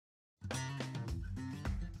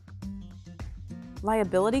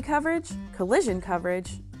Liability coverage, collision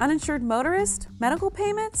coverage, uninsured motorist, medical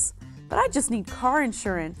payments, but I just need car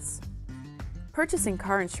insurance. Purchasing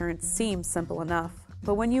car insurance seems simple enough,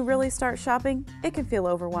 but when you really start shopping, it can feel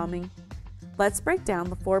overwhelming. Let's break down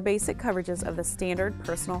the 4 basic coverages of the standard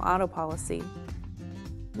personal auto policy.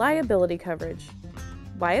 Liability coverage.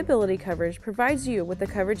 Liability coverage provides you with the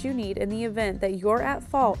coverage you need in the event that you're at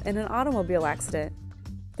fault in an automobile accident.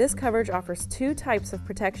 This coverage offers 2 types of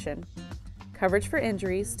protection: coverage for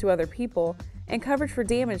injuries to other people and coverage for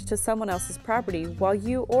damage to someone else's property while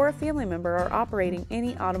you or a family member are operating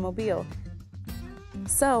any automobile.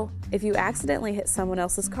 So, if you accidentally hit someone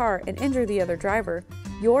else's car and injure the other driver,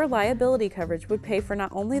 your liability coverage would pay for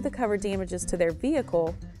not only the covered damages to their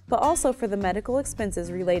vehicle, but also for the medical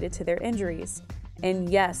expenses related to their injuries. And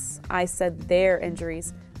yes, I said their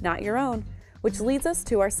injuries, not your own, which leads us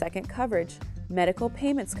to our second coverage, medical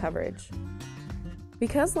payments coverage.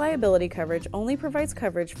 Because liability coverage only provides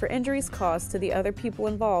coverage for injuries caused to the other people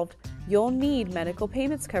involved, you'll need medical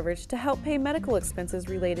payments coverage to help pay medical expenses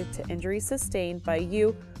related to injuries sustained by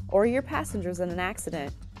you or your passengers in an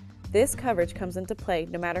accident. This coverage comes into play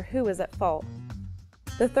no matter who is at fault.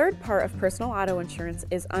 The third part of personal auto insurance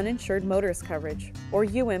is uninsured motorist coverage, or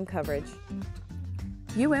coverage.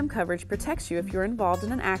 Coverage protects you if you're involved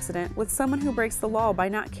in an accident with someone who breaks the law by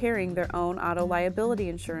not carrying their own auto liability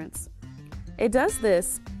insurance. It does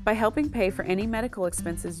this by helping pay for any medical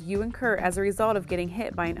expenses you incur as a result of getting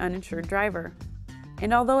hit by an uninsured driver.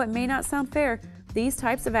 And although it may not sound fair, these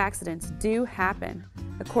types of accidents do happen.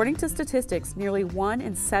 According to statistics, nearly 1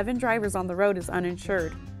 in 7 drivers on the road is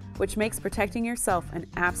uninsured, which makes protecting yourself an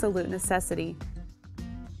absolute necessity.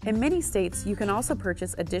 In many states, you can also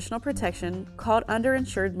purchase additional protection called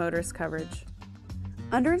underinsured motorist coverage.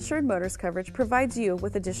 Underinsured motorist coverage provides you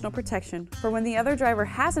with additional protection for when the other driver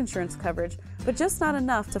has insurance coverage, but just not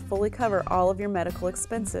enough to fully cover all of your medical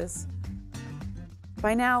expenses.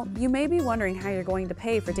 By now, you may be wondering how you're going to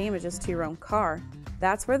pay for damages to your own car.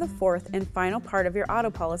 That's where the fourth and final part of your auto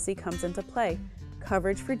policy comes into play,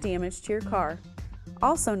 coverage for damage to your car,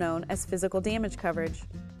 also known as physical damage coverage.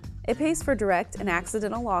 It pays for direct and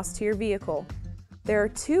accidental loss to your vehicle. There are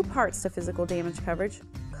 2 parts to physical damage coverage: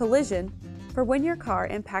 collision, for when your car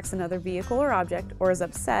impacts another vehicle or object or is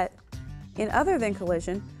upset, and other than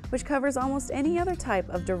collision, which covers almost any other type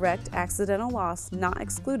of direct accidental loss not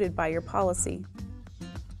excluded by your policy.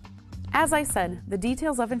 As I said, the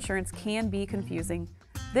details of insurance can be confusing.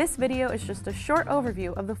 This video is just a short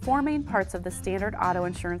overview of the 4 main parts of the standard auto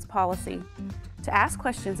insurance policy. To ask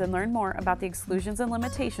questions and learn more about the exclusions and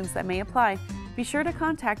limitations that may apply, be sure to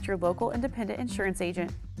contact your local independent insurance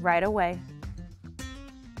agent right away.